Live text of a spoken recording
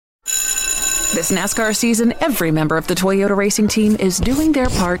This NASCAR season, every member of the Toyota racing team is doing their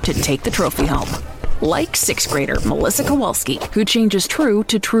part to take the trophy home. Like sixth grader Melissa Kowalski, who changes true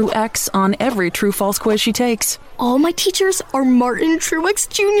to True X on every true-false quiz she takes. All my teachers are Martin Truex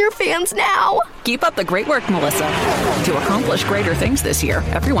Jr. fans now. Keep up the great work, Melissa. To accomplish greater things this year,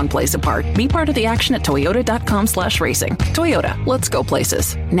 everyone plays a part. Be part of the action at toyota.com/racing. Toyota, let's go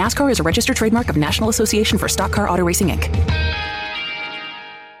places. NASCAR is a registered trademark of National Association for Stock Car Auto Racing, Inc.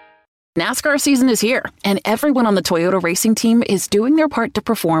 NASCAR season is here, and everyone on the Toyota racing team is doing their part to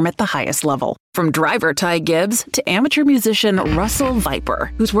perform at the highest level. From driver Ty Gibbs to amateur musician Russell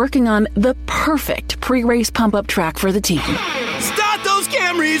Viper, who's working on the perfect pre-race pump-up track for the team. Start those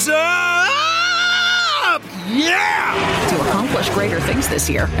Camrys up! Yeah! To accomplish greater things this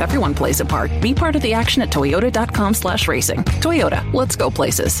year, everyone plays a part. Be part of the action at toyota.com/racing. Toyota, let's go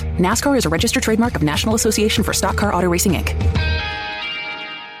places. NASCAR is a registered trademark of National Association for Stock Car Auto Racing, Inc.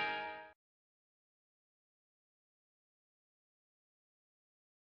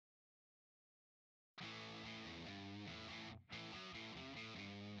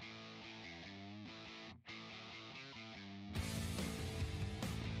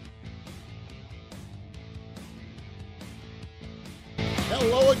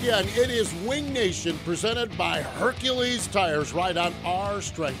 Hello again. It is Wing Nation presented by Hercules Tires, right on our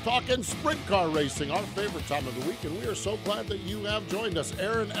strength. Talking sprint car racing, our favorite time of the week, and we are so glad that you have joined us.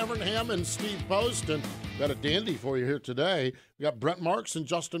 Aaron Evernham and Steve Post, and got a dandy for you here today. We got Brent Marks and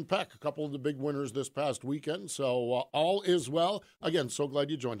Justin Peck, a couple of the big winners this past weekend, so all is well. Again, so glad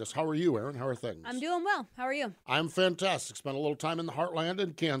you joined us. How are you, Aaron? How are things? I'm doing well. How are you? I'm fantastic. Spent a little time in the Heartland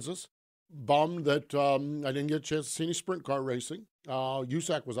in Kansas. Bummed that I didn't get a chance to see any sprint car racing.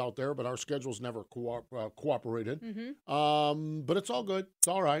 USAC was out there, but our schedules never cooperated. Mm-hmm. But it's all good. It's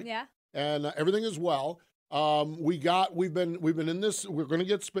all right. Yeah. And everything is well. We've been in this. We're going to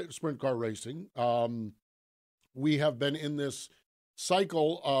get sprint car racing. We have been in this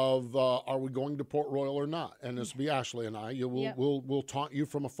cycle of are we going to Port Royal or not? And this will be Ashley and I. We'll taunt you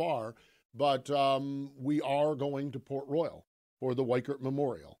from afar, but we are going to Port Royal for the Weichert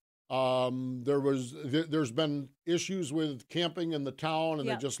Memorial. There's been issues with camping in the town, and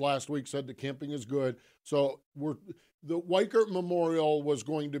they just last week said the camping is good. So the Weichert Memorial was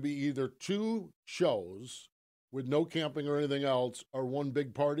going to be either two shows with no camping or anything else, or one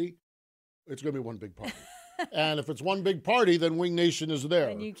big party. It's going to be one big party. And if it's one big party, then Wing Nation is there.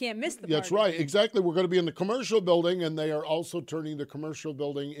 And you can't miss the party. That's right. Exactly. We're going to be in the commercial building, and they are also turning the commercial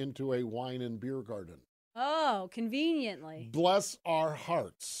building into a wine and beer garden. Oh, conveniently. Bless our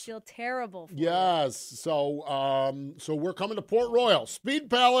hearts. Feel terrible for Yes. you. So we're coming to Port Royal. Speed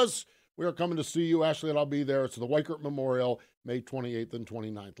Palace, we are coming to see you. Ashley and I'll be there. It's the Weichert Memorial, May 28th and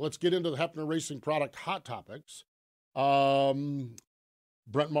 29th. Let's get into the Hefner Racing Product Hot Topics. Brent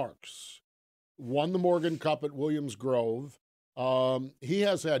Marks won the Morgan Cup at Williams Grove. He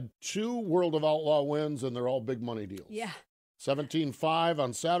has had 2 World of Outlaw wins, and they're all big money deals. Yeah. 17.5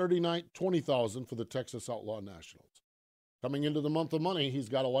 on Saturday night, $20,000 for the Texas Outlaw Nationals. Coming into the month of money, he's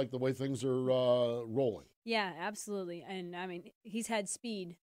got to like the way things are rolling. Yeah, absolutely. And, I mean, he's had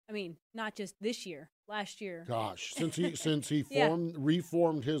speed. I mean, not just this year, last year. Gosh, since he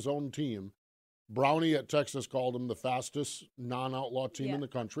reformed his own team, Brownie at Texas called him the fastest non-outlaw team in the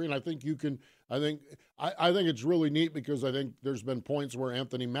country. And I think I think it's really neat because I think there's been points where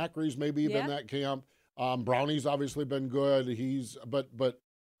Anthony Macri's maybe been that camp. Brownie's obviously been good. But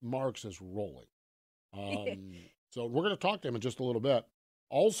Marks is rolling. So we're going to talk to him in just a little bit.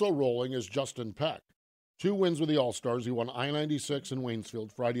 Also rolling is Justin Peck. 2 wins with the All-Stars. He won I-96 in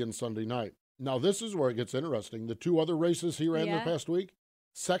Waynesfield Friday and Sunday night. Now, this is where it gets interesting. The 2 other races he ran the past week,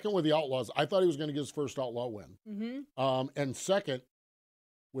 second with the Outlaws. I thought he was going to get his first Outlaw win. Mm-hmm. And second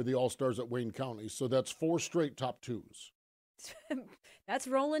with the All-Stars at Wayne County. So that's 4 straight top 2s. That's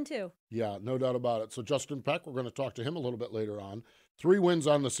rolling too. Yeah, no doubt about it. So Justin Peck, we're going to talk to him a little bit later on. 3 wins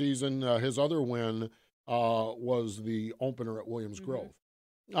on the season. His other win was the opener at Williams Grove.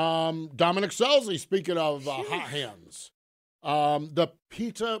 Dominic Selzy, speaking of hot hands, the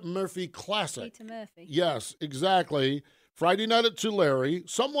Peter Murphy Classic. Peter Murphy. Yes, exactly. Friday night at Tulare,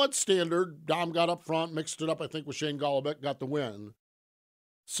 somewhat standard. Dom got up front, mixed it up, I think, with Shane Golobic, got the win.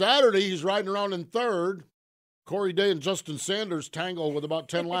 Saturday, he's riding around in third. Corey Day and Justin Sanders tangle with about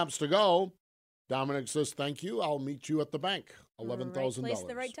 10 laps to go. Dominic says, thank you. I'll meet you at the bank. $11,000. Right place,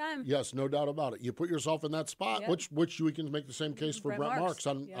 the right time. Yes, no doubt about it. You put yourself in that spot, which we can make the same case for Brent Marks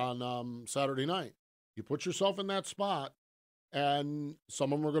on Saturday night. You put yourself in that spot, and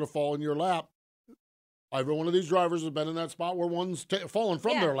some of them are going to fall in your lap. Every one of these drivers has been in that spot where one's fallen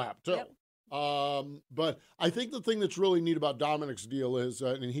from their lap, too. Yep. But I think the thing that's really neat about Dominic's deal is,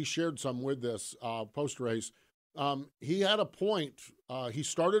 and he shared some with this post-race, he had a point. He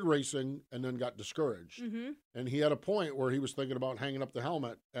started racing and then got discouraged. Mm-hmm. And he had a point where he was thinking about hanging up the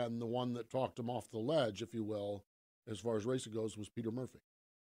helmet, and the one that talked him off the ledge, if you will, as far as racing goes, was Peter Murphy.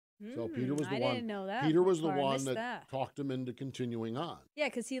 So Peter was the one. I didn't know that. Peter was the one that talked him into continuing on. Yeah,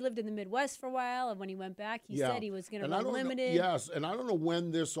 because he lived in the Midwest for a while, and when he went back, he said he was going to run limited. Yes, and I don't know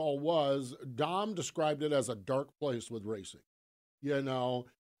when this all was. Dom described it as a dark place with racing,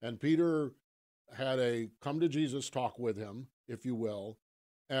 and Peter had a come-to-Jesus talk with him, if you will,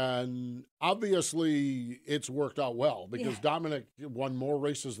 and obviously it's worked out well because Dominic won more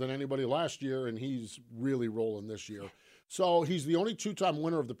races than anybody last year, and he's really rolling this year. So he's the only two-time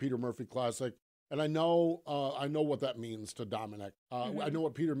winner of the Peter Murphy Classic, and I know what that means to Dominic. I know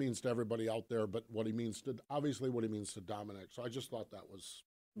what Peter means to everybody out there, but what he means to Dominic. So I just thought that was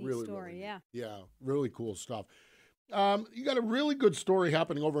really really cool stuff. You got a really good story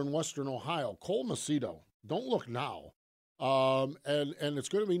happening over in Western Ohio. Cole Macedo, don't look now, and it's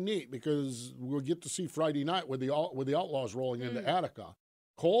going to be neat because we'll get to see Friday night with the Outlaws rolling into Attica.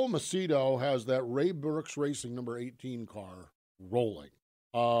 Cole Macedo has that Ray Brooks Racing number 18 car rolling.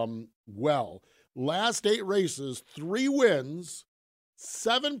 Last 8 races, 3 wins,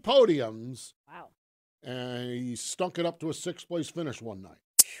 7 podiums. Wow. And he stunk it up to a 6th place finish one night.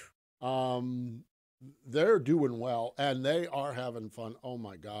 They're doing well, and they are having fun. Oh,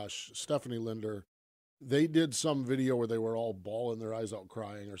 my gosh. Stephanie Linder, they did some video where they were all bawling their eyes out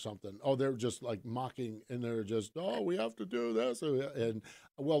crying or something. Oh, they're just like mocking, and they're just, we have to do this. And,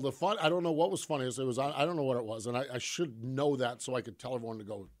 the fun, I don't know what was funniest. It was, I don't know what it was, and I should know that so I could tell everyone to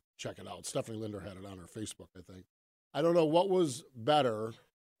go check it out. Stephanie Linder had it on her Facebook, I think. I don't know what was better,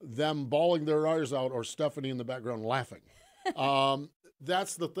 them bawling their eyes out or Stephanie in the background laughing.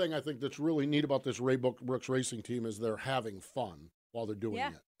 That's the thing I think that's really neat about this Ray Brooks Racing team is they're having fun while they're doing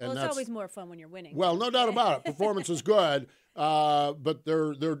it. And well, it's always more fun when you're winning. Well, no doubt about it. Performance is good, but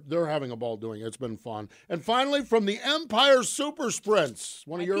they're having a ball doing it. It's been fun. And finally, from the Empire Super Sprints,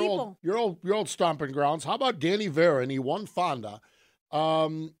 one of your old stomping grounds. How about Danny Varon? He won Fonda.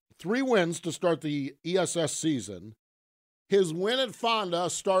 3 wins to start the ESS season. His win at Fonda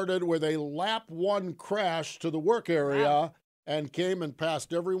started with a lap 1 crash to the work area and came and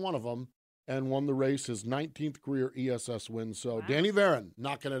passed every one of them and won the race, his 19th career ESS win. So Danny Varon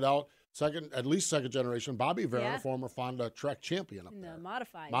knocking it out. At least second generation. Bobby Varon, former Fonda track champion up there.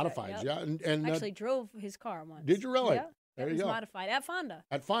 Modifieds, yeah. And actually drove his car once. Did you really? Yeah. There you go. Modified at Fonda.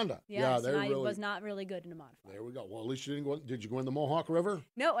 At Fonda. Yes, yeah, he was not really good in a modified. There we go. Well, at least you didn't go. Did you go in the Mohawk River?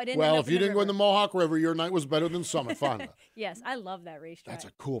 No, I didn't. Well, if you didn't go in the Mohawk River, your night was better than some at Fonda. Yes, I love that racetrack. That's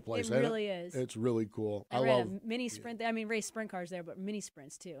a cool place. It really is. It's really cool. I ran a mini sprint there. I mean, race sprint cars there, but mini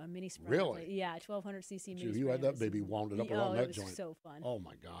sprints too. A mini sprint. Really? Yeah, 1200 cc mini sprint. You had that baby wound it up around that joint. It was so fun. Oh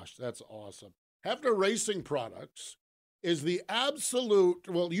my gosh, that's awesome. Hefner Racing Products is the absolute,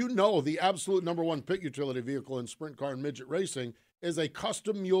 the absolute number 1 pit utility vehicle in sprint car and midget racing is a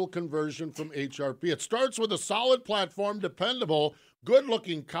custom mule conversion from HRP. It starts with a solid platform, dependable,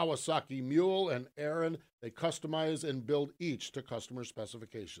 good-looking Kawasaki mule, and Aaron, they customize and build each to customer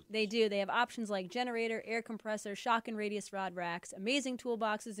specifications. They do. They have options like generator, air compressor, shock and radius rod racks, amazing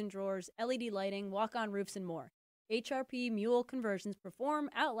toolboxes and drawers, LED lighting, walk-on roofs, and more. HRP mule conversions perform,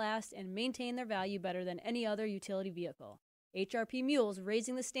 outlast, and maintain their value better than any other utility vehicle. HRP Mules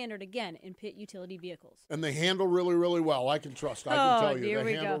raising the standard again in pit utility vehicles. And they handle really, really well. I can trust. I can tell you.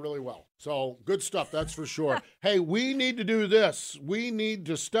 They handle really well. So good stuff, that's for sure. Hey, we need to do this. We need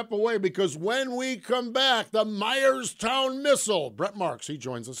to step away because when we come back, the Myerstown Missile. Brent Marks, he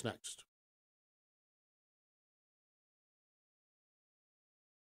joins us next.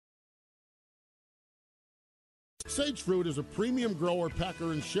 Sage Fruit is a premium grower,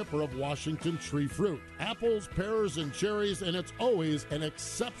 packer, and shipper of Washington tree fruit. Apples, pears, and cherries, and it's always an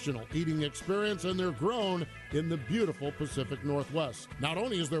exceptional eating experience, and they're grown in the beautiful Pacific Northwest. Not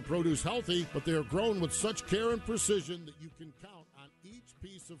only is their produce healthy, but they are grown with such care and precision that you can count on each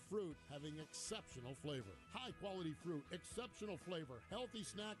piece of fruit having exceptional flavor. High-quality fruit, exceptional flavor, healthy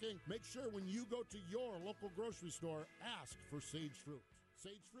snacking. Make sure when you go to your local grocery store, ask for Sage Fruit.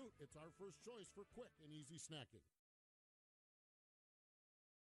 Sage Fruit, it's our first choice for quick and easy snacking.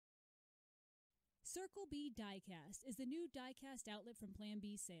 Circle B Diecast is the new diecast outlet from Plan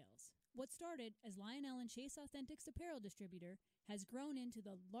B Sales. What started as Lionel and Chase Authentics apparel distributor has grown into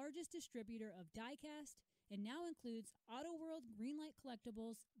the largest distributor of diecast and now includes Auto World Greenlight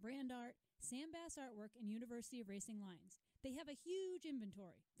Collectibles, Brand Art, Sam Bass Artwork, and University of Racing lines. They have a huge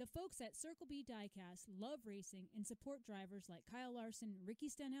inventory. The folks at Circle B Diecast love racing and support drivers like Kyle Larson, Ricky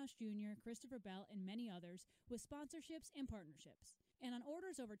Stenhouse Jr., Christopher Bell, and many others with sponsorships and partnerships. And on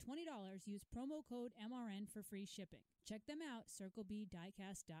orders over $20, use promo code MRN for free shipping. Check them out,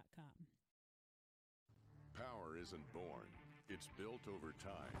 circlebdiecast.com. Power isn't born, it's built over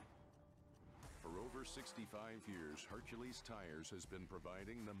time. For over 65 years, Hercules Tires has been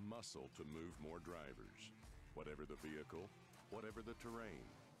providing the muscle to move more drivers. Whatever the vehicle, whatever the terrain,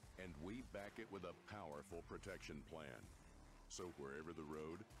 and we back it with a powerful protection plan. So wherever the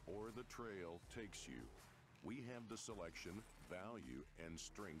road or the trail takes you, we have the selection, value, and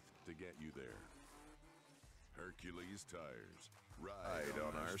strength to get you there. Hercules Tires. Ride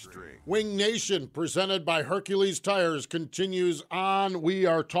on our string. Wing Nation, presented by Hercules Tires, continues on. We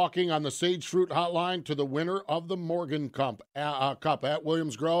are talking on the Sage Fruit Hotline to the winner of the Morgan Cup at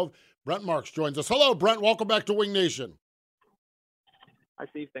Williams Grove. Brent Marks joins us. Hello, Brent. Welcome back to Wing Nation. Hi,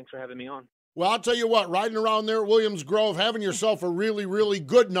 Steve. Thanks for having me on. Well, I'll tell you what, riding around there at Williams Grove, having yourself a really, really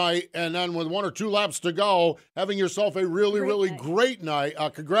good night, and then with 1 or 2 laps to go, having yourself a really, great night.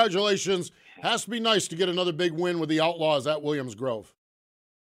 Congratulations. Has to be nice to get another big win with the Outlaws at Williams Grove.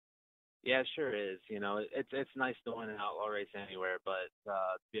 Yeah, it sure is. You know, it's nice to win an outlaw race anywhere, but to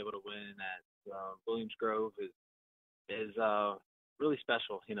be able to win at Williams Grove is really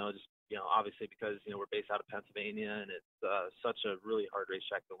special. You know, just obviously because we're based out of Pennsylvania, and it's such a really hard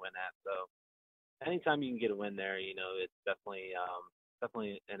racetrack to win at. So anytime you can get a win there, it's definitely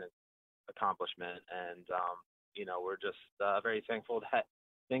an accomplishment, and we're just very thankful that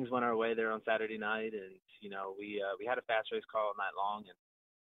things went our way there on Saturday night, and we had a fast race car all night long,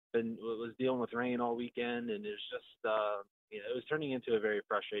 and was dealing with rain all weekend, and it was just it was turning into a very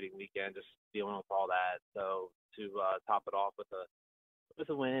frustrating weekend, just dealing with all that. So to top it off with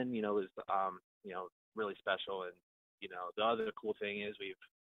a win, was really special. And the other cool thing is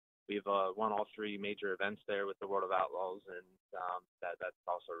we've won all 3 major events there with the World of Outlaws, and that's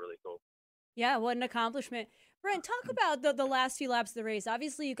also really cool. Yeah, what an accomplishment. Brent, talk about the last few laps of the race.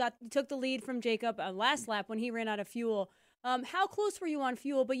 Obviously, you took the lead from Jacob last lap when he ran out of fuel. How close were you on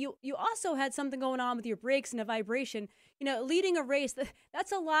fuel? But you also had something going on with your brakes and a vibration. Leading a race,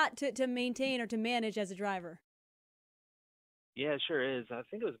 that's a lot to maintain or to manage as a driver. Yeah, it sure is. I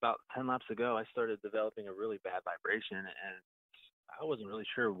think it was about 10 laps ago I started developing a really bad vibration, and I wasn't really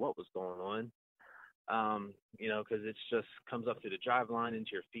sure what was going on. Because it just comes up through the drive line,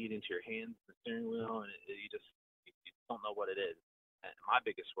 into your feet, into your hands, the steering wheel, and you don't know what it is. And my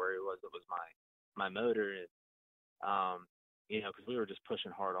biggest worry was it was my motor, and because we were just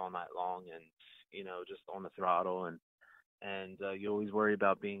pushing hard all night long, and just on the throttle, and you always worry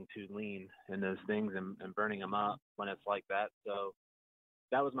about being too lean in those things and burning them up when it's like that. So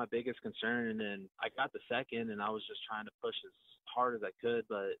that was my biggest concern. And then I got the second, and I was just trying to push as hard as I could,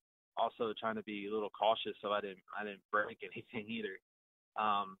 but also trying to be a little cautious so I didn't break anything either.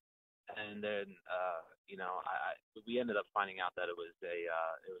 And then we ended up finding out that it was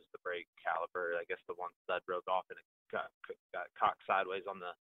the brake caliper. I guess the one stud broke off, and it got cocked sideways on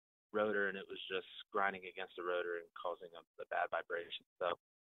the rotor, and it was just grinding against the rotor and causing the bad vibration. So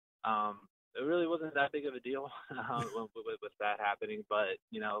it really wasn't that big of a deal with that happening. But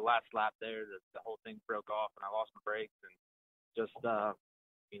last lap there, the whole thing broke off, and I lost my brakes, and just got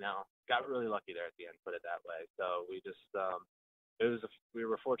really lucky there at the end, put it that way. So we just we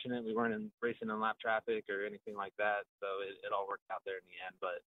were fortunate we weren't racing in lap traffic or anything like that. So it all worked out there in the end.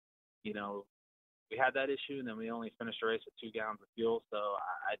 But we had that issue, and then we only finished the race with 2 gallons of fuel. So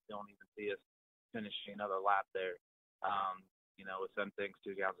I don't even see us finishing another lap there. With some things,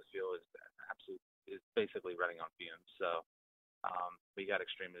 2 gallons of fuel is basically running on fumes. So we got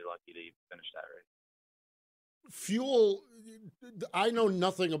extremely lucky to even finish that race. Fuel, I know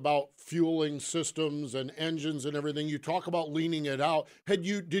nothing about fueling systems and engines and everything. You talk about leaning it out.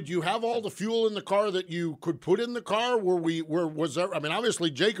 Did you have all the fuel in the car that you could put in the car? Was there? I mean,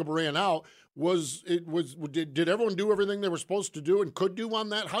 obviously Jacob ran out. Did everyone do everything they were supposed to do and could do on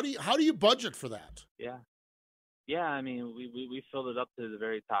that? How do you budget for that? Yeah. I mean, we filled it up to the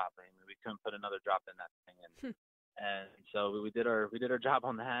very top. I mean, we couldn't put another drop in that thing, and so we did our job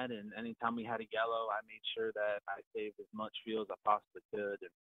on that. And anytime we had a yellow, I made sure that I saved as much fuel as I possibly could.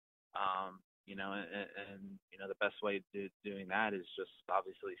 And the best way to doing that is just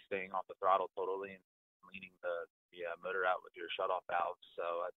obviously staying off the throttle totally and leaning the motor out with your shutoff valve.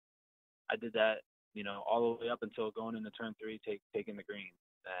 So I did that, all the way up until going into turn 3, taking the green.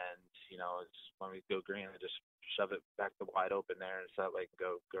 And, it's when we go green, I just shove it back to wide open there and so that way I can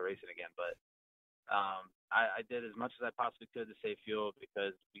go racing again. But I did as much as I possibly could to save fuel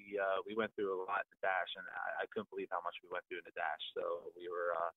because we went through a lot in the back. dash, and I couldn't believe how much we went through in the dash. So we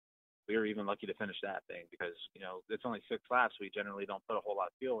were even lucky to finish that thing because, it's only 6 laps. We generally don't put a whole lot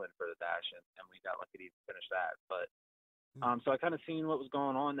of fuel in for the dash, and we got lucky to even finish that. But so I kind of seen what was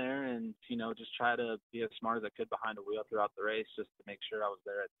going on there and, just try to be as smart as I could behind the wheel throughout the race just to make sure I was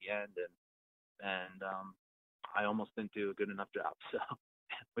there at the end. And I almost didn't do a good enough job. So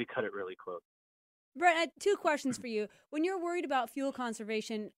we cut it really close. Brent, I had 2 questions for you. When you're worried about fuel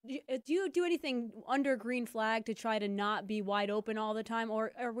conservation, do you do anything under green flag to try to not be wide open all the time?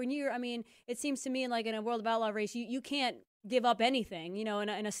 Or when it seems to me like in a World of Outlaw race, you can't give up anything.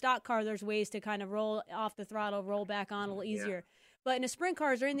 In a stock car, there's ways to kind of roll off the throttle, roll back on a little easier. Yeah. But in a sprint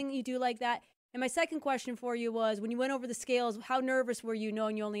car, is there anything you do like that? And my second question for you was, when you went over the scales, how nervous were you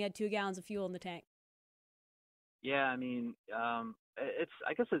knowing you only had 2 gallons of fuel in the tank? Yeah,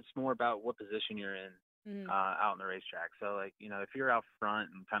 I guess it's more about what position you're in out on the racetrack. So, if you're out front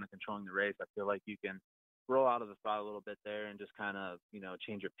and kind of controlling the race, I feel like you can roll out of the spot a little bit there and just kind of,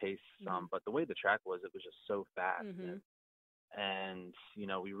 change your pace some. But the way the track was, it was just so fast. And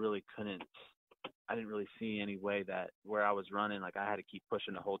we really couldn't – I didn't really see any way that where I was running, I had to keep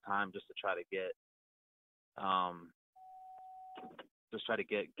pushing the whole time just to try to get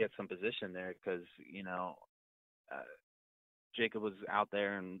some position there because, Jacob was out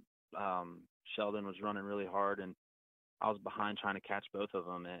there and Sheldon was running really hard, and I was behind trying to catch both of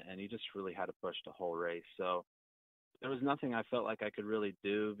them, and he just really had to push the whole race. So there was nothing I felt like I could really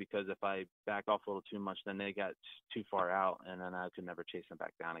do because if I back off a little too much, then they got too far out, and then I could never chase them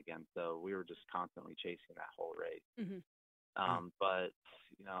back down again. So we were just constantly chasing that whole race. But,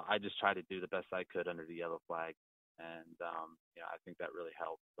 I just tried to do the best I could under the yellow flag, and, I think that really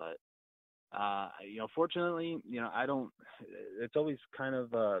helped. But fortunately, I don't. It's always kind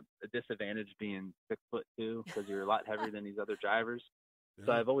of a disadvantage being 6'2" because you're a lot heavier than these other drivers. Yeah.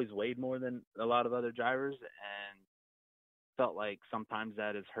 So I've always weighed more than a lot of other drivers, and felt like sometimes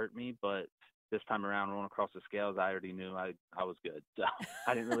that has hurt me. But this time around, rolling across the scales, I already knew I was good, so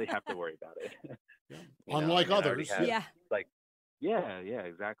I didn't really have to worry about it. Unlike others, yeah,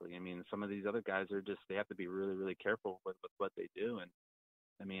 exactly. Some of these other guys they have to be really, really careful with what they do, and.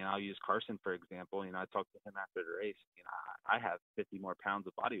 I'll use Carson, for example. I talked to him after the race. I have 50 more pounds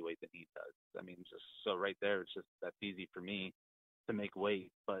of body weight than he does. Just so right there, it's just that's easy for me to make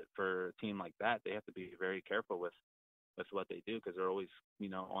weight. But for a team like that, they have to be very careful with what they do because they're always,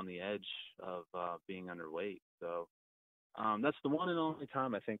 on the edge of being underweight. So that's the one and only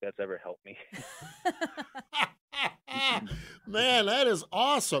time I think that's ever helped me. Man, that is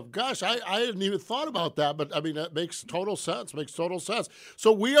awesome. Gosh, I hadn't even thought about that, but that makes total sense.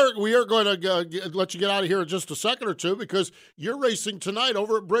 So we are going to let you get out of here in just a second or two because you're racing tonight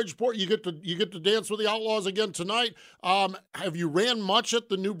over at Bridgeport. You get to dance with the Outlaws again tonight. Have you ran much at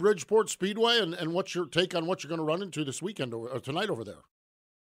the new Bridgeport Speedway, and what's your take on what you're going to run into this weekend or tonight over there?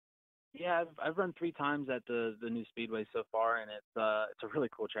 Yeah, I've run 3 times at the new Speedway so far, and it's a really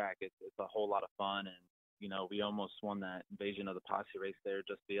cool track. It's a whole lot of fun, and we almost won that Invasion of the Posse race there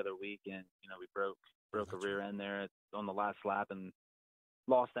just the other week, and we broke a rear end there on the last lap and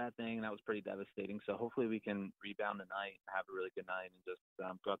lost that thing, and that was pretty devastating. So hopefully we can rebound tonight, have a really good night, and just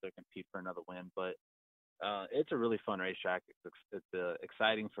go out there and compete for another win. But it's a really fun racetrack. It's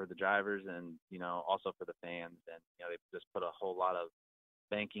exciting for the drivers and also for the fans, and they've just put a whole lot of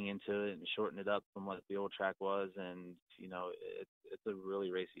banking into it and shortened it up from what the old track was, and it's a really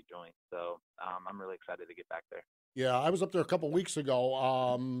racy joint. So I'm really excited to get back there. Yeah, I was up there a couple weeks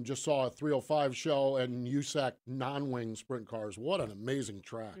ago. Just saw a 305 show and USAC non-wing sprint cars. What an amazing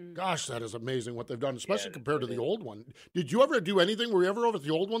track! Gosh, that is amazing what they've done, especially compared to the old one. Did you ever do anything? Were you ever over at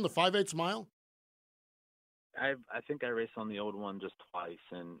the old one, the 5/8 mile? I think I raced on the old one just twice,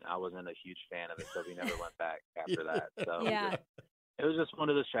 and I wasn't a huge fan of it, so we never went back after that. So yeah. It was just one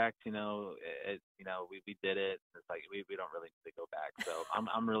of those tracks, we did it. It's like we don't really need to go back. So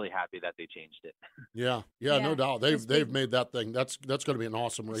I'm really happy that they changed it. Yeah, no doubt. They've made that thing. That's going to be an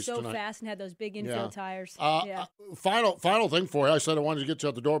awesome race tonight. So fast and had those big infield tires. Final thing for you. I said I wanted to get you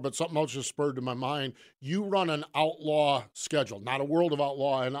out the door, but something else just spurred to my mind. You run an outlaw schedule, not a World of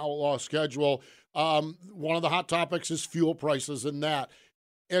Outlaw, an outlaw schedule. One of the hot topics is fuel prices and that.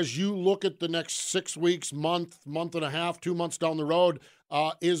 As you look at the next 6 weeks, month and a half, 2 months down the road,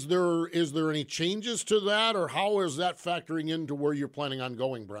 is there any changes to that, or how is that factoring into where you're planning on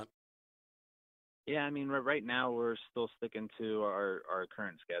going, Brent? Yeah, right now we're still sticking to our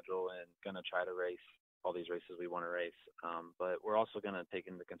current schedule and going to try to race all these races we want to race. But we're also going to take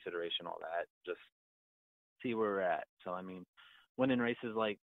into consideration all that, just see where we're at. So, winning races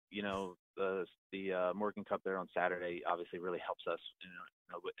like, the Morgan Cup there on Saturday obviously really helps us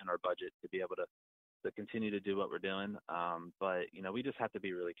in our budget to be able to to continue to do what we're doing. But we just have to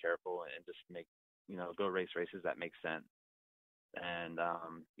be really careful and just go race races that make sense. And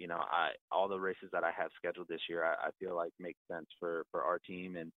all the races that I have scheduled this year, I feel like make sense for our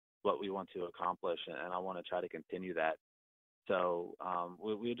team and what we want to accomplish, and I want to try to continue that. So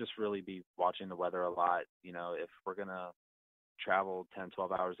we'll just really be watching the weather a lot. If we're going to travel 10,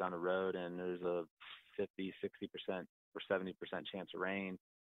 12 hours down the road and there's a 50, 60% or 70% chance of rain,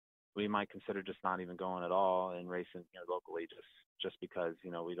 we might consider just not even going at all and racing here locally just because,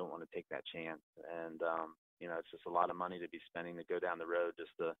 we don't want to take that chance. And, it's just a lot of money to be spending to go down the road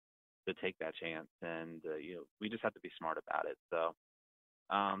just to take that chance. And, we just have to be smart about it. So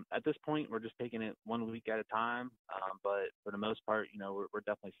at this point, we're just taking it 1 week at a time. But for the most part, we're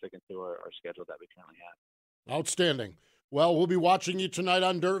definitely sticking to our schedule that we currently have. Outstanding. Well, we'll be watching you tonight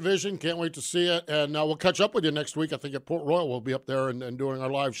on Dirt Vision. Can't wait to see it. And we'll catch up with you next week. I think at Port Royal we'll be up there and doing our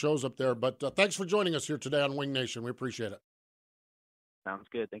live shows up there. But thanks for joining us here today on Wing Nation. We appreciate it. Sounds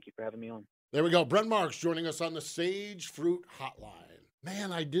good. Thank you for having me on. There we go. Brent Marks joining us on the Sage Fruit Hotline.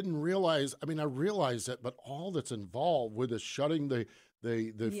 Man, I didn't realize. I realized it, but all that's involved with is shutting the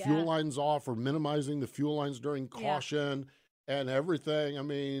fuel lines off or minimizing the fuel lines during caution. And everything.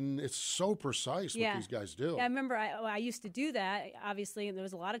 It's so precise what these guys do. Yeah, I remember I used to do that, obviously, and there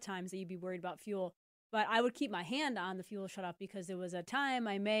was a lot of times that you'd be worried about fuel. But I would keep my hand on the fuel shut off because there was a time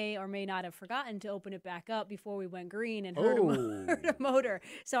I may or may not have forgotten to open it back up before we went green and hurt a motor.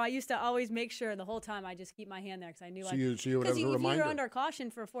 So I used to always make sure the whole time I just keep my hand there because I knew because if you're under caution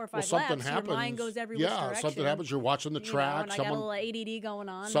for 4 or 5 laps, your mind goes every which direction. Yeah, something happens. You're watching the track. And I got a little ADD going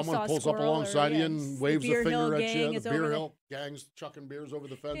on. Someone pulls up alongside you and waves a finger at you. The Beer Hill gang's chucking beers over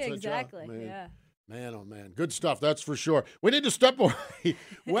the fence. Yeah, exactly. Yeah. Man, oh, man. Good stuff, that's for sure. We need to step away.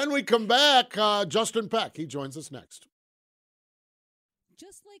 When we come back, Justin Peck, he joins us next.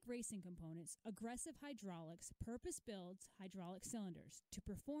 Just like racing components, Aggressive Hydraulics purpose builds hydraulic cylinders to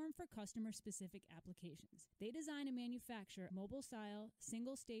perform for customer-specific applications. They design and manufacture mobile-style,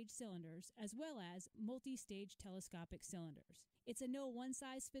 single-stage cylinders as well as multi-stage telescopic cylinders. It's a no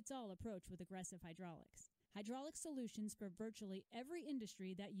one-size-fits-all approach with Aggressive Hydraulics. Hydraulic solutions for virtually every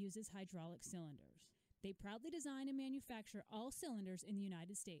industry that uses hydraulic cylinders. They proudly design and manufacture all cylinders in the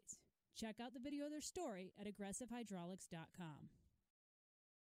United States. Check out the video of their story at aggressivehydraulics.com.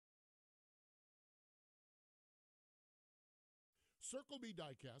 Circle B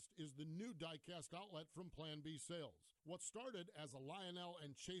Diecast is the new diecast outlet from Plan B Sales. What started as a Lionel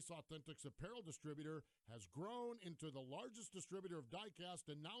and Chase Authentics apparel distributor has grown into the largest distributor of diecast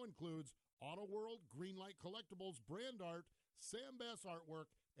and now includes Auto World, Greenlight Collectibles, Brand Art, Sam Bass Artwork,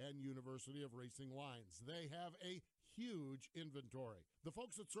 and University of Racing Lines. They have a huge inventory. The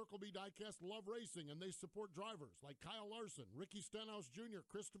folks at Circle B Diecast love racing, and they support drivers like Kyle Larson, Ricky Stenhouse Jr.,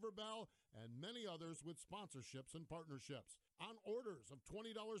 Christopher Bell, and many others with sponsorships and partnerships. On orders of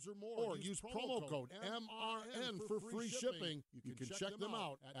 $20 or more, use promo code MRN for free shipping. You can check them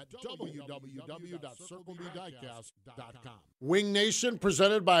out at www.circlebdiecast.com. Wing Nation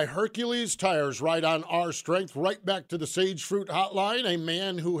presented by Hercules Tires, right on our strength. Right back to the Sage Fruit Hotline, a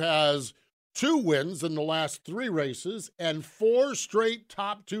man who has 2 wins in the last 3 races and 4 straight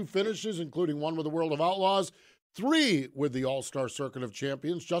top 2 finishes, including one with the World of Outlaws, 3 with the All-Star Circuit of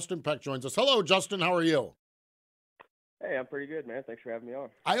Champions. Justin Peck joins us. Hello, Justin. How are you? Hey, I'm pretty good, man. Thanks for having me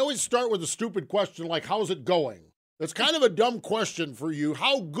on. I always start with a stupid question like, how's it going? That's kind of a dumb question for you.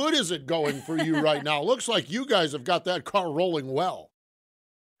 How good is it going for you right now? Looks like you guys have got that car rolling well.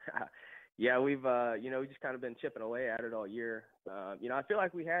 Yeah, we've, we just kind of been chipping away at it all year. I feel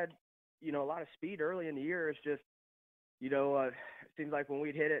like we had, a lot of speed early in the year. It's just, it seems like when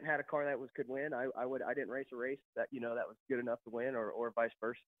we'd hit it and had a car that could win, I didn't race a race that, that was good enough to win or vice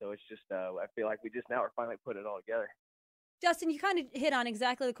versa. So it's just, I feel like we just now are finally putting it all together. Justin, you kind of hit on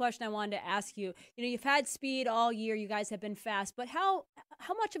exactly the question I wanted to ask you. You've had speed all year. You guys have been fast, but how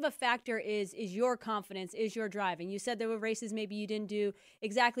much of a factor is your confidence, is your driving? You said there were races maybe you didn't do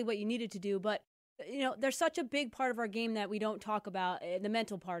exactly what you needed to do, but there's such a big part of our game that we don't talk about, the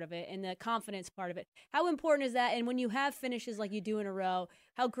mental part of it and the confidence part of it. How important is that? And when you have finishes like you do in a row,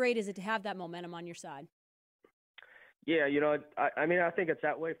 how great is it to have that momentum on your side? Yeah, I think it's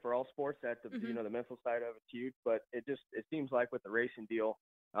that way for all sports. That the mental side of it's huge, but it seems like with the racing deal,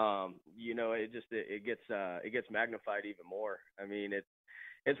 it gets magnified even more. I mean,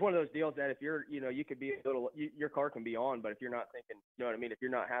 it's one of those deals that if you're, you could be your car can be on, but if you're not thinking, if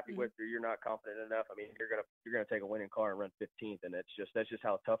you're not happy with or you're not confident enough, I mean, you're gonna take a winning car and run 15th, and that's just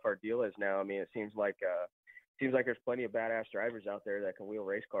how tough our deal is now. I mean, it seems like seems like there's plenty of badass drivers out there that can wheel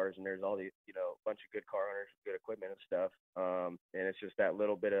race cars, and there's all these, a bunch of good car owners, good equipment and stuff. And it's just that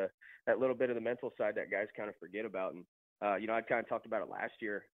little bit of the mental side that guys kind of forget about. And I kind of talked about it last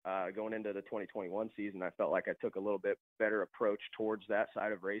year, going into the 2021 season. I felt like I took a little bit better approach towards that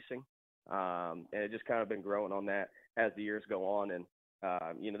side of racing. And it just kind of been growing on that as the years go on. And,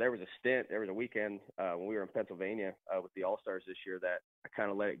 there was a weekend when we were in Pennsylvania with the All-Stars this year that I kind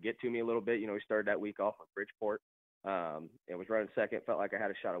of let it get to me a little bit. We started that week off with Bridgeport. And was running second, felt like I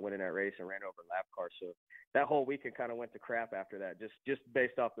had a shot of winning that race, and ran over a lap car. So that whole weekend kind of went to crap after that, just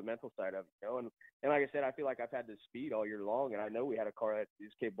based off the mental side of it, And like I said, I feel like I've had this speed all year long, and I know we had a car that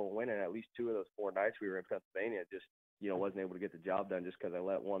is capable of winning at least 2 of those 4 nights we were in Pennsylvania. Just, wasn't able to get the job done just because I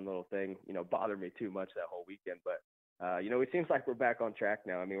let one little thing, bother me too much that whole weekend. But, it seems like we're back on track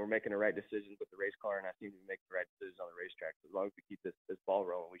now. I mean, we're making the right decisions with the race car, and I seem to be making the right decisions on the racetrack. So as long as we keep this ball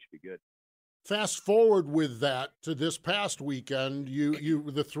rolling, we should be good. Fast forward with that to this past weekend, you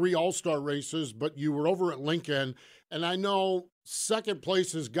the 3 All-Star races, but you were over at Lincoln, and I know second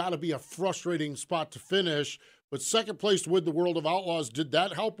place has got to be a frustrating spot to finish, but second place with the World of Outlaws, did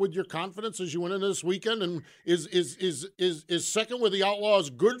that help with your confidence as you went into this weekend? And is second with the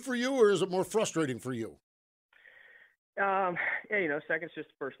Outlaws good for you, or is it more frustrating for you? Yeah, second's just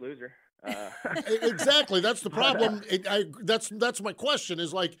the first loser. Exactly. That's the problem. That's my question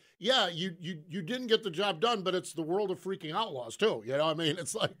is like, yeah, you didn't get the job done, but it's the World of freaking Outlaws too. I mean,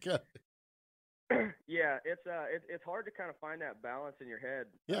 it's like, yeah, it's hard to kind of find that balance in your head.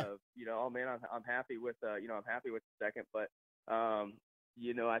 Yeah. Of, oh man, I'm happy with, I'm happy with the second, but,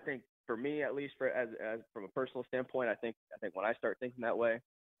 I think for me, at least as from a personal standpoint, I think when I start thinking that way,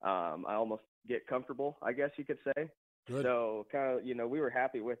 I almost get comfortable, I guess you could say. Good. So kind of, we were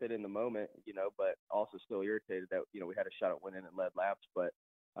happy with it in the moment, but also still irritated that, we had a shot at winning and led laps. But,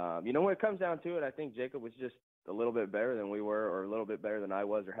 when it comes down to it, I think Jacob was just a little bit better than we were, or a little bit better than I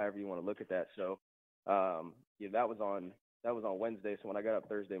was, or however you want to look at that. So, that was on Wednesday. So when I got up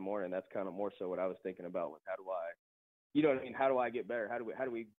Thursday morning, that's kind of more so what I was thinking about was how do I get better? How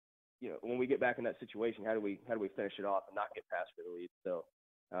do we, when we get back in that situation, how do we finish it off and not get past for the lead? So,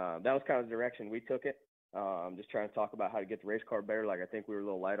 that was kind of the direction we took it. Just trying to talk about how to get the race car better. Like, I think we were a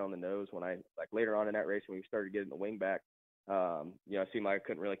little light on the nose when later on in that race when we started getting the wing back, it seemed like I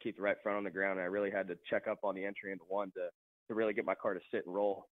couldn't really keep the right front on the ground, and I really had to check up on the entry into one to really get my car to sit and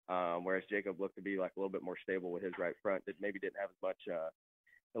roll. Whereas Jacob looked to be like a little bit more stable with his right front that maybe didn't have as much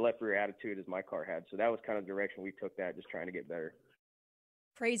the left rear attitude as my car had. So that was kind of the direction we took that, just trying to get better.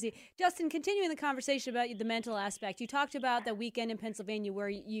 Crazy. Justin, continuing the conversation about the mental aspect, you talked about that weekend in Pennsylvania where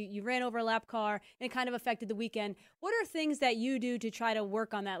you ran over a lap car and it kind of affected the weekend. What are things that you do to try to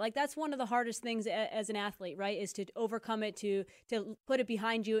work on that? Like, that's one of the hardest things as an athlete, right, is to overcome it, to put it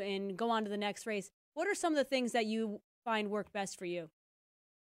behind you and go on to the next race. What are some of the things that you find work best for you?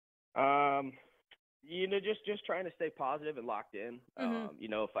 Just trying to stay positive and locked in. Mm-hmm.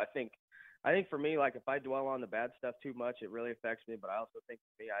 If I think for me, like, if I dwell on the bad stuff too much, it really affects me. But I also think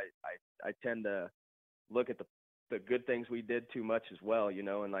for me, I tend to look at the good things we did too much as well,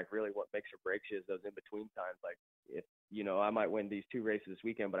 and like really what makes or breaks you is those in between times. Like, if I might win these 2 races this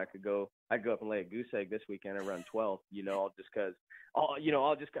weekend, but I'd go up and lay a goose egg this weekend and run 12th, all just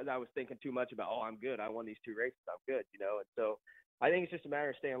because I was thinking too much about, I'm good, I won these 2 races, I'm good, and so I think it's just a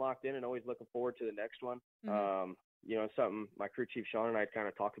matter of staying locked in and always looking forward to the next one. Mm-hmm. Something my crew chief Sean and I kind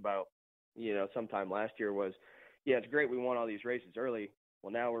of talked about, sometime last year was, yeah, it's great we won all these races early.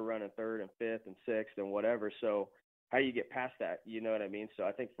 Well, now we're running 3rd and 5th and 6th and whatever. So how do you get past that? You know what I mean? So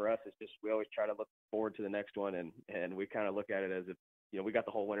I think for us, it's just, we always try to look forward to the next one. And we kind of look at it as if, we got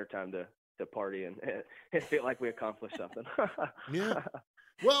the whole winter time to party and feel like we accomplished something. Yeah.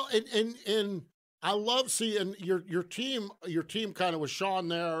 Well, and I love seeing your team kind of with Sean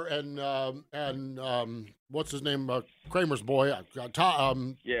there and what's his name, Kramer's boy,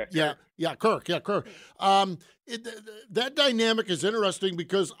 Tom. Kirk. That dynamic is interesting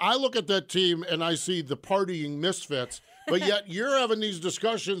because I look at that team and I see the partying misfits, but yet you're having these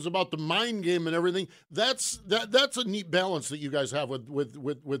discussions about the mind game and everything. That's a neat balance that you guys have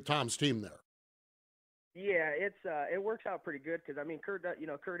with Tom's team there. Yeah, it works out pretty good because, I mean, Kurt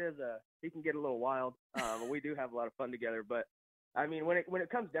is he can get a little wild. We do have a lot of fun together, but I mean, when it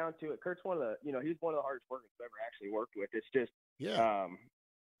comes down to it, Kurt's one of the, he's one of the hardest workers I've ever actually worked with. It's just,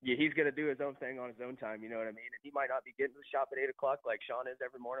 he's going to do his own thing on his own time. You know what I mean? And he might not be getting to the shop at 8 o'clock like Sean is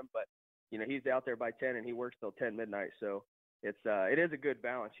every morning, but he's out there by 10 and he works till 10 midnight. So it is a good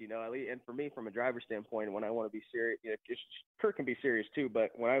balance, and for me, from a driver standpoint, when I want to be serious, Kurt can be serious too, but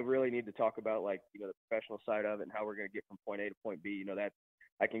when I really need to talk about, like, the professional side of it and how we're going to get from point A to point B, that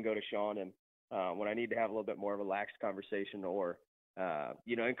I can go to Sean and when I need to have a little bit more of a lax conversation, or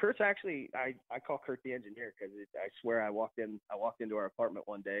and Kurt's actually, I call Kurt the engineer, because I swear I walked into our apartment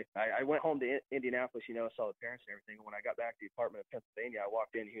one day. I went home to Indianapolis, saw the parents and everything. And when I got back to the apartment in Pennsylvania, I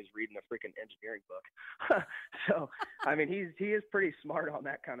walked in, he was reading a freaking engineering book. So, I mean, he is pretty smart on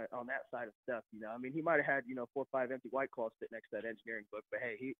that side of stuff. I mean, he might have had, 4 or 5 empty White Claws sitting next to that engineering book, but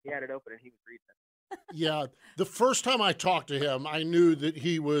hey, he had it open and he was reading it. Yeah. The first time I talked to him, I knew that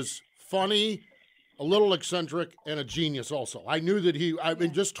he was funny, a little eccentric, and a genius also. I knew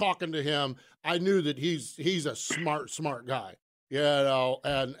that just talking to him, I knew that he's a smart guy,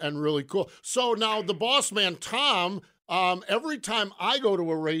 and really cool. So now the boss man, Tom, every time I go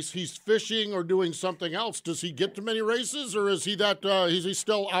to a race, he's fishing or doing something else. Does he get to many races, or is he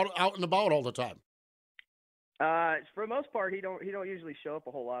still out and about all the time? For the most part, he don't usually show up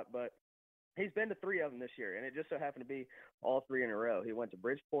a whole lot, but he's been to 3 of them this year, and it just so happened to be all 3 in a row. He went to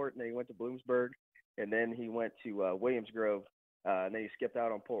Bridgeport, and then he went to Bloomsburg, and then he went to Williams Grove, and then he skipped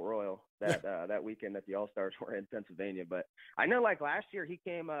out on Port Royal that weekend that the All-Stars were in Pennsylvania. But I know, like, last year he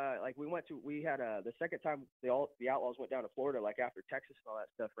came, we had the second time the Outlaws went down to Florida, like after Texas and all that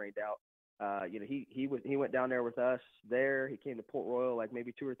stuff rained out. He went down there with us there. He came to Port Royal like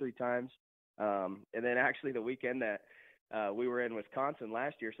maybe 2 or 3 times. And then actually the weekend that we were in Wisconsin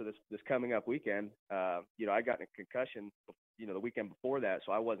last year, so this coming up weekend, I got in a concussion, the weekend before that,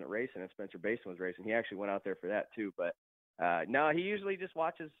 so I wasn't racing, and Spencer Basin was racing. He actually went out there for that too. But no, he usually just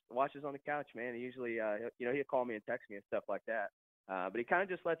watches on the couch, man. He usually, he'll call me and text me and stuff like that. But he kind of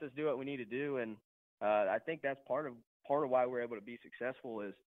just lets us do what we need to do, and I think that's part of why we're able to be successful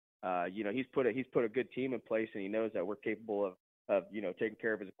is, he's put a good team in place, and he knows that we're capable of taking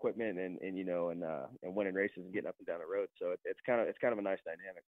care of his equipment and winning races and getting up and down the road. So it's kind of a nice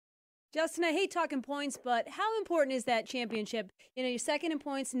dynamic. Justin, I hate talking points, but how important is that championship? You're second in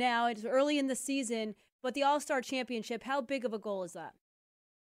points now. It's early in the season, but the All-Star Championship, how big of a goal is that?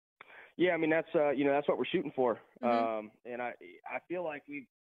 Yeah, I mean, that's what we're shooting for. Mm-hmm. And I feel like we've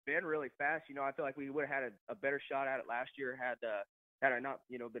been really fast. I feel like we would have had a better shot at it last year had I not,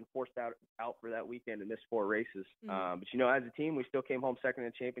 been forced out for that weekend and missed 4 races. Mm-hmm. But, as a team, we still came home second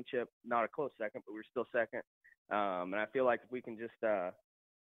in the championship. Not a close second, but we were still second. And I feel like if we can just,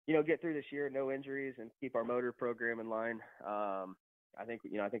 get through this year, no injuries, and keep our motor program in line, I think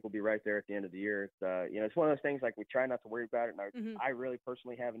we'll be right there at the end of the year. It's, it's one of those things, like, we try not to worry about it, and I really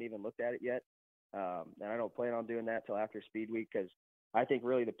personally haven't even looked at it yet. And I don't plan on doing that till after Speed Week, because I think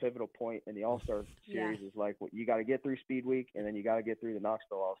really the pivotal point in the All-Star Series is like you got to get through Speed Week, and then you got to get through the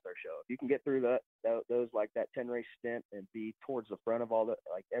Knoxville All-Star Show. If you can get through those like that 10-race stint and be towards the front of all the,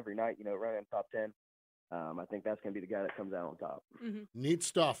 like, every night, running top 10, I think that's going to be the guy that comes out on top. Mm-hmm. Neat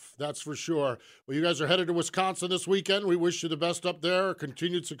stuff, that's for sure. Well, you guys are headed to Wisconsin this weekend. We wish you the best up there,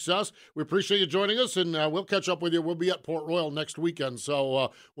 continued success. We appreciate you joining us, and we'll catch up with you. We'll be at Port Royal next weekend,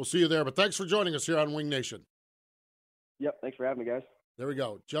 so we'll see you there. But thanks for joining us here on Wing Nation. Yep, thanks for having me, guys. There we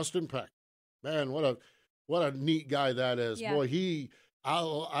go. Justin Peck. Man, what a neat guy that is. Yeah. Boy,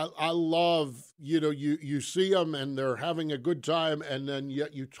 I love, you see him and they're having a good time, and then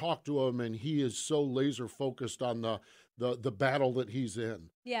yet you talk to him and he is so laser focused on the battle that he's in.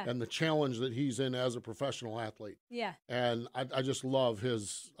 Yeah. And the challenge that he's in as a professional athlete. Yeah. And I just love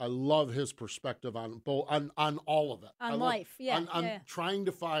his perspective on all of it. On life. Yeah. On trying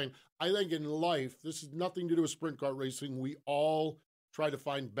to find, I think in life, this is nothing to do with sprint car racing. We all try to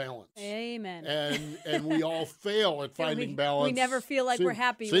find balance. Amen. And we all fail at finding balance. We never feel like we're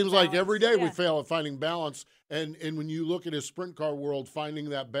happy. Seems like every day we Yeah. fail at finding balance. And when you look at his sprint car world, finding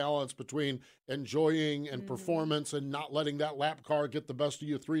that balance between enjoying and performance and not letting that lap car get the best of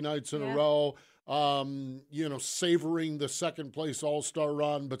you 3 nights in a row, savoring the second place all-star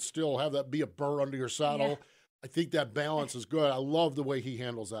run, but still have that be a burr under your saddle. Yeah. I think that balance is good. I love the way he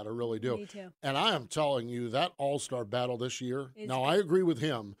handles that. I really do. Me too. And I am telling you, that all-star battle this year, Is now good. I agree with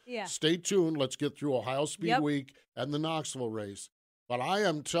him. Yeah. Stay tuned. Let's get through Ohio Speed Yep. Week and the Knoxville race. But I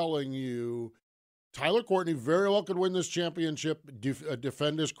am telling you, Tyler Courtney very well could win this championship,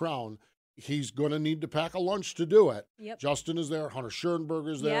 defend his crown. He's going to need to pack a lunch to do it. Yep. Justin is there. Hunter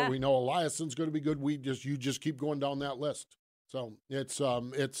Schoenberger's there. Yeah. We know Eliasson's going to be good. You just keep going down that list. So it's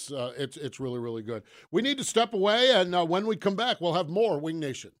really, really good. We need to step away, and when we come back, we'll have more Wing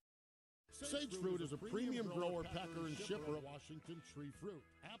Nation. Sage Fruit is a premium grower, packer, and shipper of Washington tree fruit.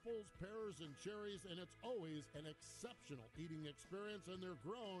 Apples, pears, and cherries, and it's always an exceptional eating experience, and they're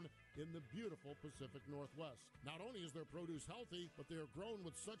grown in the beautiful Pacific Northwest. Not only is their produce healthy, but they are grown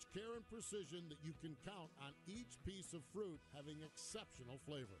with such care and precision that you can count on each piece of fruit having exceptional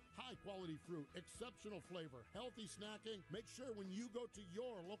flavor. High-quality fruit, exceptional flavor, healthy snacking. Make sure when you go to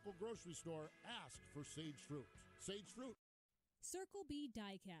your local grocery store, ask for Sage Fruit. Sage Fruit. Circle B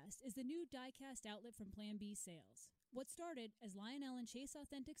Diecast is the new diecast outlet from Plan B Sales. What started as Lionel and Chase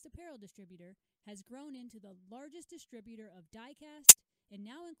Authentics apparel distributor has grown into the largest distributor of diecast and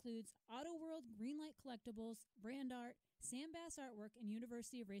now includes Auto World Greenlight Collectibles, Brand Art, Sandbass Artwork, and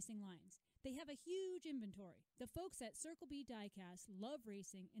University of Racing lines. They have a huge inventory. The folks at Circle B Diecast love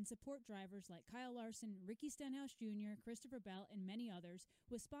racing and support drivers like Kyle Larson, Ricky Stenhouse Jr., Christopher Bell, and many others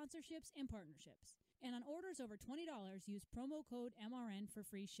with sponsorships and partnerships. And on orders over $20, use promo code MRN for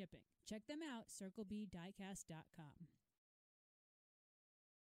free shipping. Check them out, circlebdiecast.com.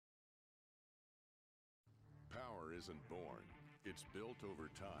 Power isn't born, it's built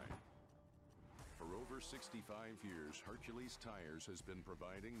over time. For over 65 years, Hercules Tires has been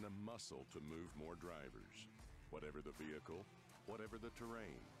providing the muscle to move more drivers. Whatever the vehicle, whatever the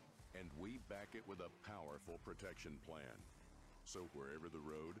terrain. And we back it with a powerful protection plan. So wherever the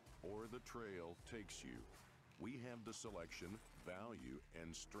road or the trail takes you, we have the selection, value,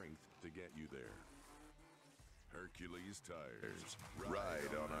 and strength to get you there. Hercules Tires.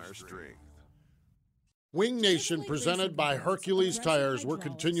 Ride on our strength. Wing Nation presented by Hercules Tires. We're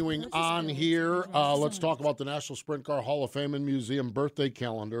continuing on here. Let's talk about the National Sprint Car Hall of Fame and Museum birthday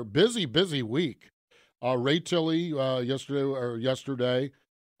calendar. Busy week. Ray Tilley yesterday.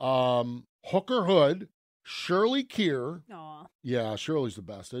 Hooker Hood, Shirley Keir. Aw. Yeah, Shirley's the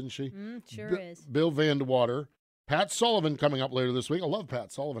best, isn't she? Sure is. Bill Vandewater. Pat Sullivan coming up later this week. I love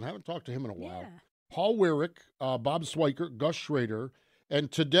Pat Sullivan. I haven't talked to him in a while. Yeah. Paul Weirick, Bob Swikert, Gus Schrader. And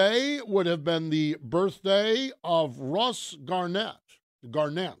today would have been the birthday of Russ Garnett.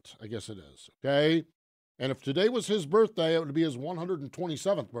 Garnett, I guess it is, okay? And if today was his birthday, it would be his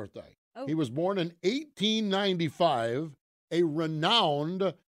 127th birthday. Oh. He was born in 1895, a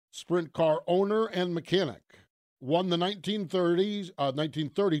renowned sprint car owner and mechanic. Won the 1930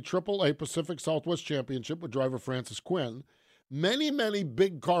 AAA Pacific Southwest Championship with driver Francis Quinn. Many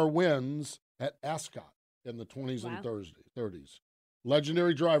big car wins at Ascot in the 20s and 30s.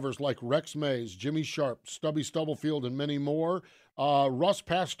 Legendary drivers like Rex Mays, Jimmy Sharp, Stubby Stubblefield, and many more. Russ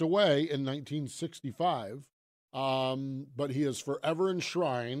passed away in 1965, but he is forever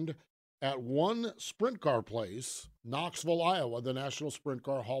enshrined at one sprint car place, Knoxville, Iowa, the National Sprint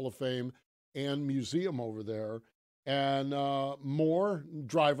Car Hall of Fame and Museum over there. And more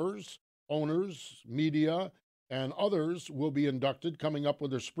drivers, owners, media, and others will be inducted coming up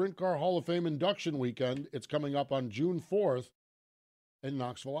with their Sprint Car Hall of Fame induction weekend. It's coming up on June 4th. In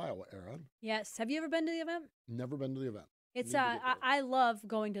Knoxville, Iowa, Aaron. Yes. Have you ever been to the event? Never been to the event. It's I love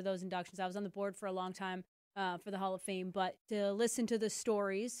going to those inductions. I was on the board for a long time for the Hall of Fame, but to listen to the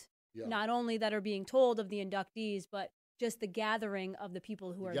stories, not only that are being told of the inductees, but just the gathering of the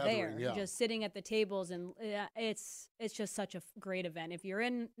people who are there, just sitting at the tables, and it's just such a great event. If you're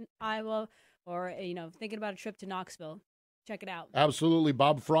in Iowa or thinking about a trip to Knoxville, check it out. Absolutely.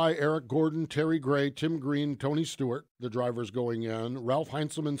 Bob Fry, Eric Gordon, Terry Gray, Tim Green, Tony Stewart, the drivers going in. Ralph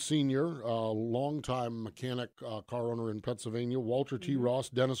Heinzelman Sr., longtime mechanic, car owner in Pennsylvania. Walter T. Ross,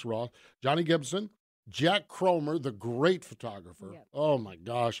 Dennis Ross, Johnny Gibson, Jack Cromer, the great photographer. Yep. Oh, my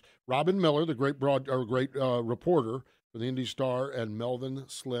gosh. Robin Miller, the great reporter for the Indy Star, and Melvin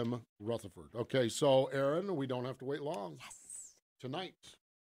Slim Rutherford. Okay, so, Aaron, we don't have to wait long. Yes. Tonight,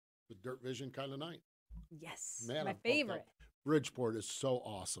 the Dirt Vision kind of night. Yes, man, my favorite. Bridgeport is so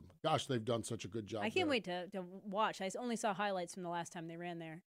awesome. Gosh, they've done such a good job. I can't wait to watch. I only saw highlights from the last time they ran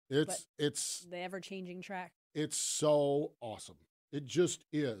there. It's the ever-changing track. It's so awesome. It just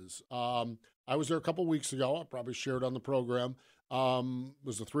is. I was there a couple weeks ago. I probably shared on the program. It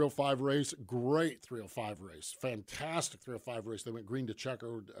was a 305 race. Great 305 race. Fantastic 305 race. They went green to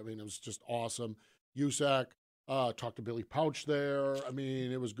checkered. I mean, it was just awesome. USAC. Talked to Billy Pouch there. I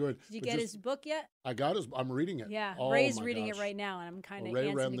mean, it was good. Did you get his book yet? I got his. I'm reading it. Yeah, Ray's reading it right now, and I'm kind of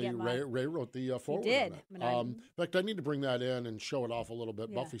antsy to get mine. Ray wrote the foreword. He did. In fact, I need to bring that in and show it off a little bit.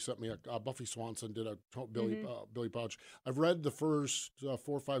 Yeah. Buffy sent me Buffy Swanson did a Billy Pouch. I've read the first 4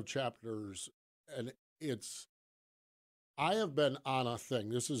 or 5 chapters, and I have been on a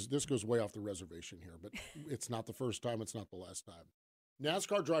thing. This goes way off the reservation here, but it's not the first time. It's not the last time.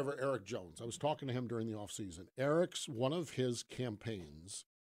 NASCAR driver Eric Jones. I was talking to him during the offseason. One of his campaigns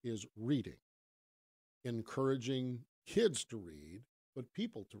is reading, encouraging kids to read, but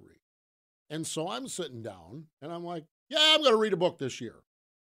people to read. And so I'm sitting down, and I'm like, yeah, I'm going to read a book this year.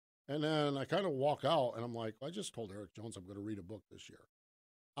 And then I kind of walk out, and I'm like, I just told Eric Jones I'm going to read a book this year.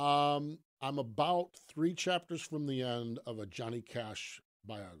 I'm about 3 chapters from the end of a Johnny Cash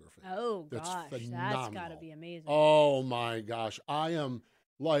biography. Oh, that's gosh. phenomenal. That's got to be amazing. Oh, my gosh. I am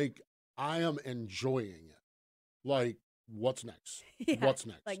enjoying it. Like, what's next? Yeah, What's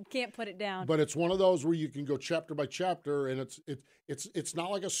next? Like, can't put it down. But it's one of those where you can go chapter by chapter, and it's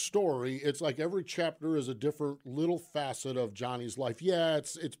not like a story. It's like every chapter is a different little facet of Johnny's life. Yeah,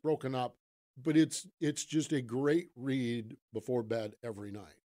 it's broken up, but it's just a great read before bed every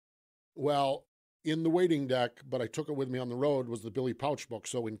night. Well, in the waiting deck, but I took it with me on the road, was the Billy Pouch book.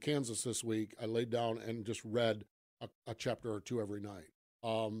 So in Kansas this week, I laid down and just read a chapter or 2 every night.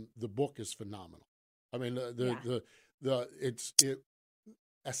 The book is phenomenal. I mean,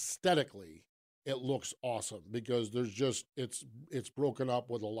 aesthetically, it looks awesome because there's just, it's broken up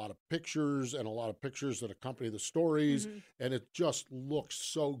with a lot of pictures and a lot of pictures that accompany the stories, and it just looks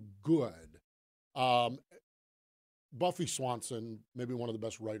so good. Buffy Swanson, maybe one of the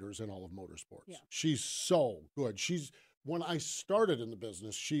best writers in all of motorsports. Yeah. She's so good. When I started in the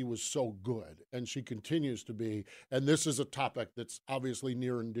business, she was so good, and she continues to be. And this is a topic that's obviously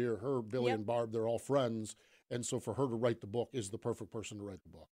near and dear. Her, Billy, and Barb, they're all friends. And so for her to write the book is the perfect person to write the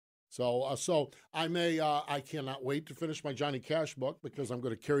book. So I cannot wait to finish my Johnny Cash book because I'm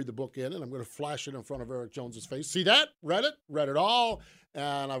going to carry the book in and I'm going to flash it in front of Eric Jones's face. See that? Read it all.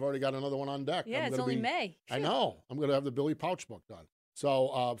 And I've already got another one on deck. Yeah, it's only May. I know. I'm going to have the Billy Pouch book done.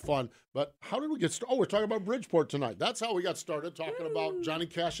 So fun. But how did we get started? Oh, we're talking about Bridgeport tonight. That's how we got started, talking about Johnny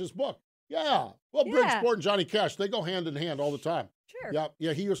Cash's book. Yeah. Well, Bridgeport and Johnny Cash, they go hand in hand all the time. Sure.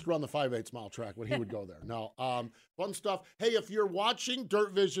 Yeah, he used to run the 5/8 mile track when he would go there. No, fun stuff. Hey, if you're watching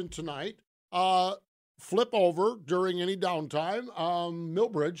Dirt Vision tonight, flip over during any downtime.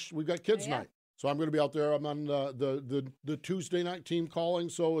 Millbridge, we've got kids night. So I'm going to be out there. I'm on the Tuesday night team calling.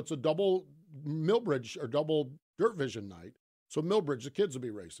 So it's a double Millbridge or double Dirt Vision night. So Millbridge, the kids will be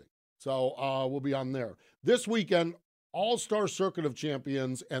racing. So we'll be on there. This weekend, All-Star Circuit of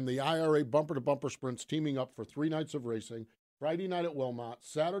Champions and the IRA bumper-to-bumper sprints teaming up for 3 nights of racing. Friday night at Wilmot,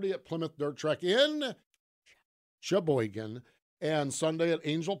 Saturday at Plymouth Dirt Track in Sheboygan, and Sunday at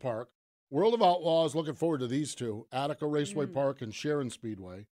Angel Park. World of Outlaws, looking forward to these 2. Attica Raceway Park and Sharon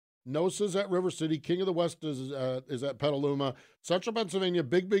Speedway. Nosa's at River City. King of the West is at Petaluma. Central Pennsylvania,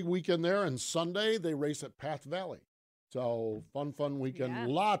 big weekend there. And Sunday, they race at Path Valley. So fun weekend. Yeah.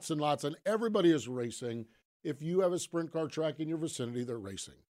 Lots and lots. And everybody is racing. If you have a sprint car track in your vicinity, they're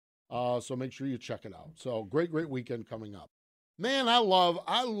racing. So make sure you check it out. So great weekend coming up. Man, I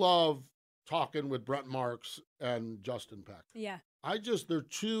love talking with Brent Marks and Justin Peck. Yeah. They're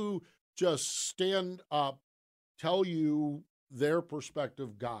 2 just stand up, tell you their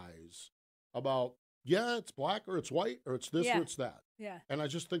perspective guys about, it's black or it's white or it's this or it's that. Yeah. And I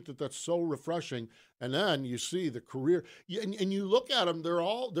just think that that's so refreshing. And then you see the career, and you look at them,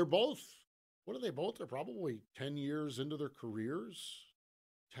 they're both, what are they both? They're probably 10 years into their careers,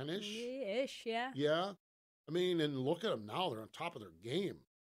 10-ish. Ish, yeah. Yeah. I mean, and look at them now. They're on top of their game.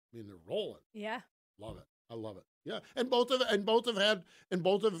 I mean, they're rolling. Yeah. Love it. I love it. Yeah. And both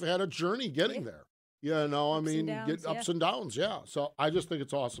have had a journey getting there. Yeah, no, ups and downs. Yeah. So I just think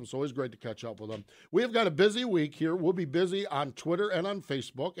it's awesome. So it's great to catch up with them. We have got a busy week here. We'll be busy on Twitter and on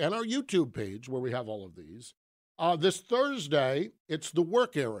Facebook and our YouTube page where we have all of these. This Thursday, it's the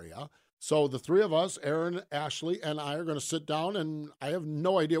work area. So the 3 of us, Aaron, Ashley, and I are going to sit down, and I have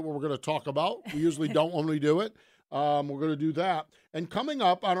no idea what we're going to talk about. We usually don't when we do it. We're going to do that. And coming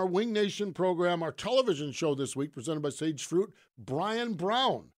up on our Wing Nation program, our television show this week, presented by Sage Fruit, Brian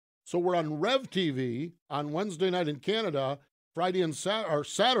Brown. So we're on Rev TV on Wednesday night in Canada, Friday and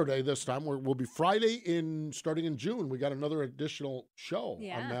Saturday this time. We'll be Friday starting in June. We got another additional show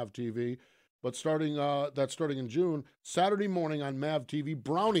on Mav TV. But starting in June, Saturday morning on Mav TV,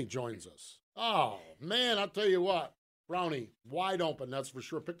 Brownie joins us. Oh, man, I'll tell you what. Brownie, wide open, that's for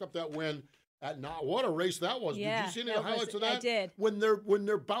sure. Picked up that win what a race that was. Yeah, did you see any of the highlights of that? I did. When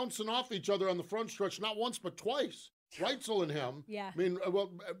they're bouncing off each other on the front stretch, not once but twice. Reitzel and him. Yeah. I mean,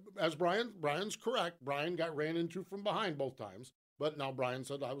 well, as Brian's correct. Brian got ran into from behind both times. But now Brian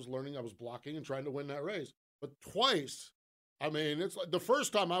said I was blocking and trying to win that race. But twice, I mean, it's like the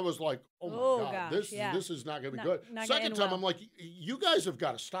first time I was like, oh my God, gosh, this is not going to be good. Not Second time, I'm like, you guys have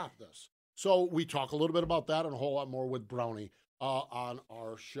got to stop this. So we talk a little bit about that and a whole lot more with Brownie on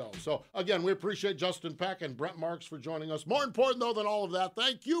our show. So again, we appreciate Justin Peck and Brent Marks for joining us. More important, though, than all of that,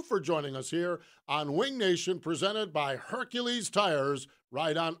 thank you for joining us here on Wing Nation, presented by Hercules Tires,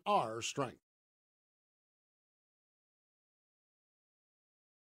 right on our strength.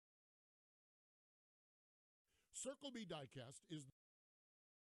 Circle B Diecast is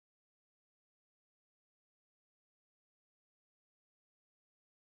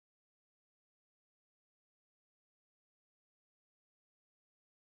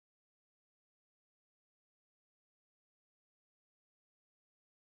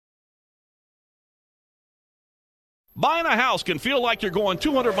Buying a house can feel like you're going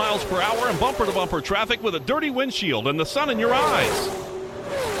 200 miles per hour in bumper-to-bumper traffic with a dirty windshield and the sun in your eyes.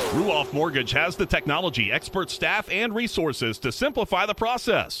 Ruoff Mortgage has the technology, expert staff, and resources to simplify the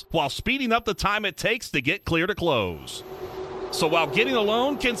process while speeding up the time it takes to get clear to close. So while getting a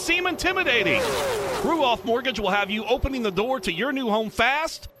loan can seem intimidating, Ruoff Mortgage will have you opening the door to your new home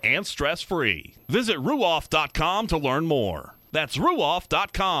fast and stress-free. Visit ruoff.com to learn more. That's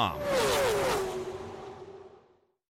ruoff.com.